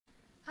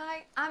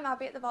I'm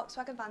Abby at the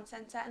Volkswagen Van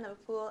Centre in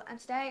Liverpool, and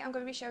today I'm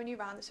going to be showing you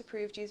around this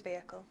approved used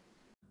vehicle.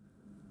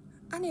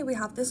 And here we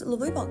have this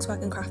lovely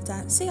Volkswagen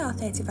Crafter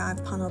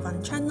Cr35 panel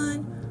van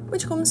Trendline,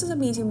 which comes as a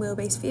medium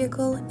wheelbase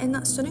vehicle in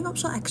that stunning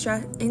optional extra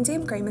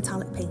Indium grey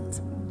metallic paint.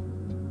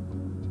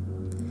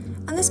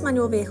 And this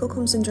manual vehicle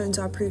comes and joins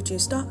our approved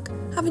used stock,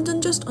 having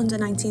done just under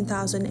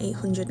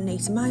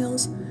 19,880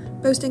 miles,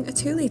 boasting a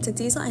 2-litre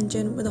diesel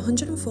engine with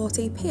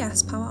 140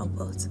 PS power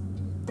output.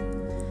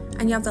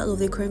 And you have that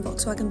lovely chrome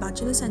Volkswagen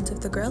badge in the centre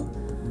of the grille,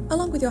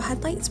 along with your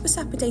headlights with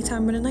separate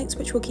daytime running lights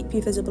which will keep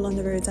you visible on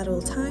the roads at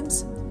all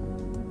times.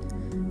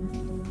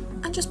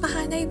 And just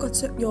behind there you've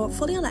got your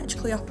fully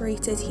electrically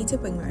operated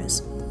heated wing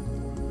mirrors.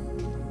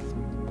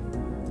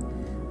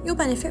 You'll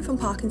benefit from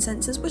parking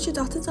sensors which are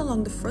dotted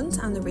along the front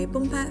and the rear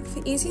bumper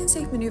for easy and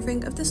safe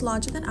manoeuvring of this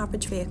larger than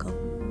average vehicle.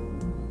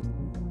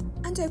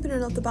 And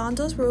opening up the barn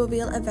doors will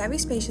reveal a very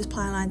spacious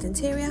ply-lined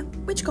interior,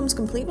 which comes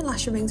complete with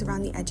lashing rings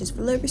around the edges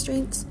for load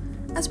restraints,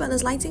 as well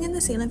as lighting in the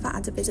ceiling for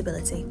added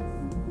visibility.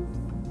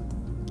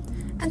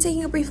 And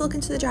taking a brief look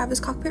into the driver's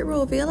cockpit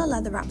will reveal a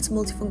leather-wrapped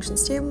multifunction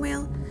steering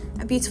wheel,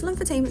 a beautiful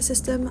infotainment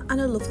system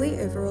and a lovely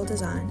overall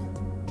design.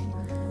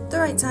 The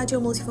right side of your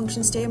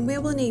multifunction steering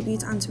wheel will enable you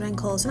to answer and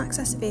calls and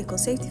access the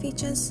vehicle's safety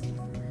features.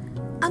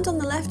 And on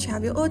the left you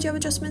have your audio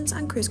adjustments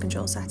and cruise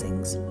control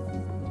settings.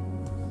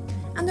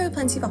 And there are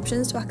plenty of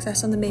options to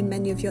access on the main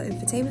menu of your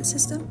infotainment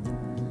system,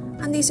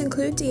 and these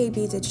include DAB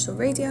digital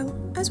radio,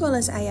 as well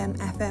as AM,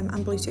 FM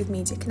and Bluetooth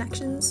media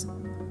connections.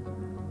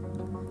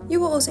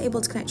 You are also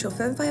able to connect your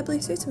phone via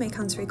Bluetooth to make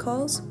hands-free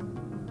calls.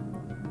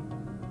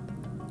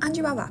 And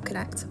you have App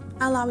Connect,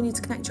 allowing you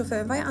to connect your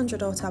phone via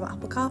Android Auto or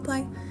Apple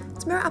CarPlay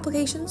to mirror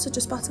applications such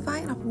as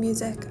Spotify and Apple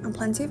Music and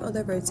plenty of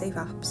other road-safe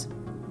apps.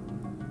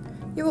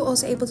 You are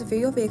also able to view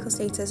your vehicle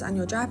status and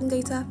your driving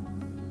data,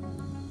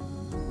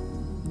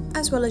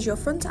 as well as your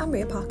front and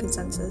rear parking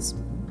sensors.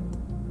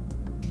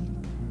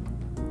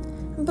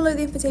 And below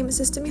the infotainment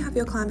system you have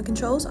your climate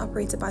controls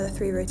operated by the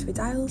 3 rotary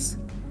dials,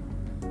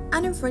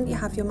 and in front you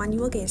have your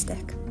manual gear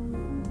stick.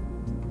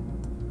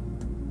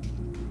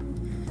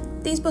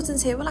 These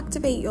buttons here will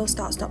activate your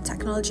start-stop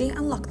technology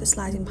and lock the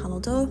sliding panel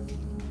door.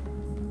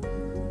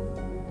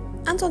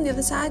 And on the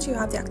other side you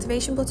have the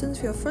activation buttons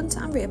for your front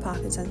and rear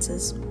parking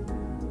sensors.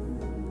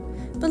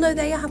 Below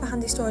there you have a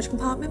handy storage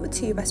compartment with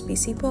 2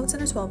 USB-C ports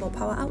and a 12-volt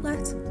power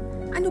outlet,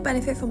 and you'll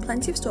benefit from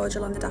plenty of storage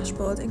along the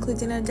dashboard,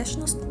 including an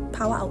additional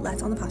power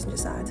outlet on the passenger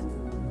side.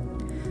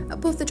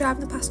 Above the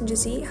driver and the passenger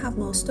seat you have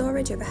more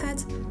storage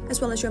overhead, as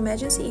well as your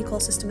emergency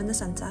e-call system in the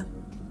centre.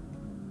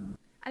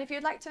 And if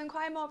you'd like to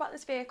inquire more about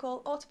this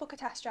vehicle or to book a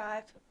test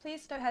drive,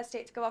 please don't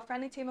hesitate to give our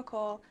friendly team a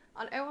call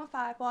on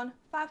 0151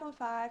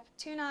 515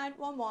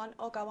 2911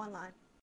 or go online.